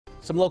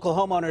Some local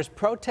homeowners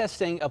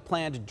protesting a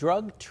planned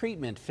drug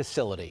treatment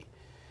facility.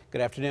 Good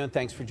afternoon.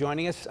 Thanks for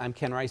joining us. I'm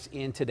Ken Rice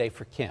in today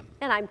for Kim.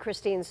 And I'm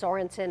Christine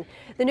Sorensen.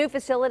 The new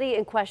facility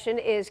in question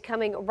is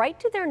coming right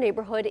to their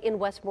neighborhood in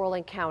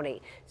Westmoreland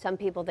County. Some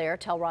people there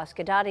tell Ross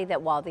Guidotti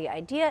that while the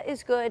idea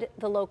is good,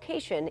 the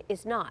location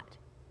is not.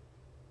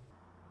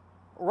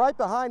 Right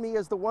behind me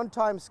is the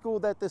one-time school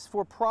that this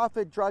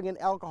for-profit drug and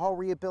alcohol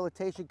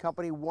rehabilitation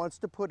company wants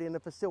to put in a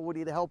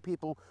facility to help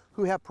people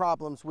who have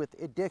problems with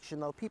addiction.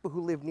 Now, people who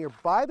live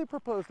nearby the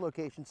proposed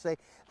location say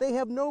they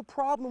have no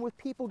problem with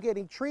people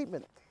getting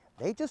treatment.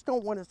 They just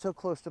don't want it so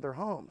close to their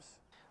homes.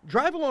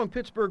 Drive along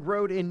Pittsburgh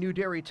Road in New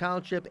Derry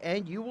Township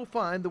and you will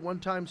find the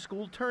one-time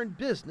school turned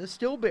business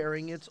still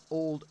bearing its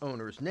old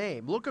owner's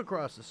name. Look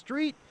across the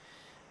street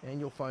and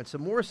you'll find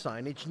some more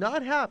signage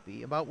not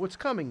happy about what's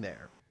coming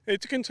there.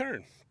 It's a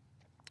concern.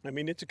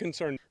 It's a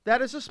concern.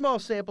 That is a small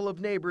sample of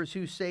neighbors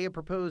who say a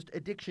proposed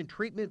addiction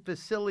treatment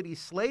facility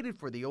slated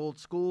for the old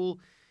school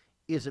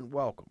isn't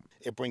welcome.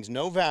 It brings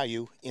no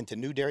value into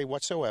New Derry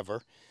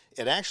whatsoever.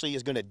 It actually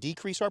is going to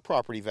decrease our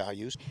property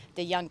values.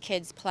 The young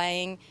kids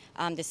playing,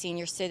 the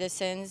senior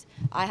citizens.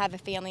 I have a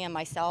family and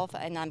myself,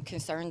 and I'm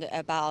concerned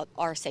about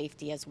our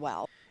safety as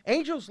well.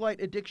 Angels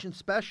Light addiction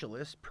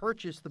specialists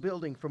purchased the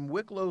building from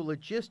Wicklow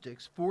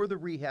Logistics for the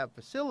rehab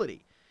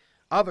facility.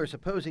 Others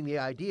opposing the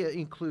idea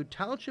include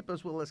township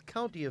as well as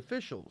county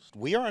officials.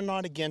 We are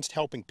not against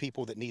helping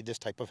people that need this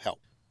type of help.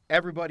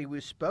 Everybody we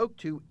spoke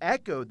to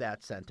echoed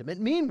that sentiment.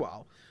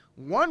 Meanwhile,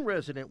 one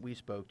resident we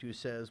spoke to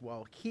says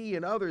while he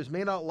and others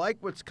may not like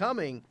what's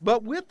coming,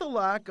 but with the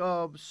lack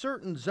of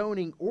certain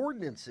zoning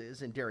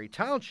ordinances in Derry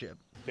Township.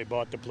 They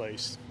bought the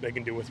place. They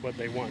can do with what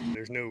they want.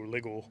 There's no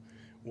legal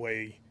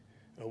way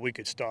we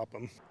could stop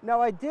them. Now,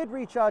 I did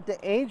reach out to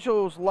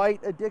Angels Light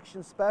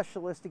addiction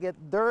specialists to get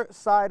their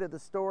side of the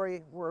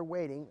story. We're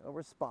awaiting a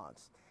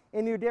response.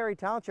 In New Derry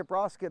Township,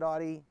 Ross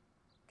Guidotti,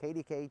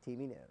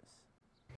 KDKA-TV News.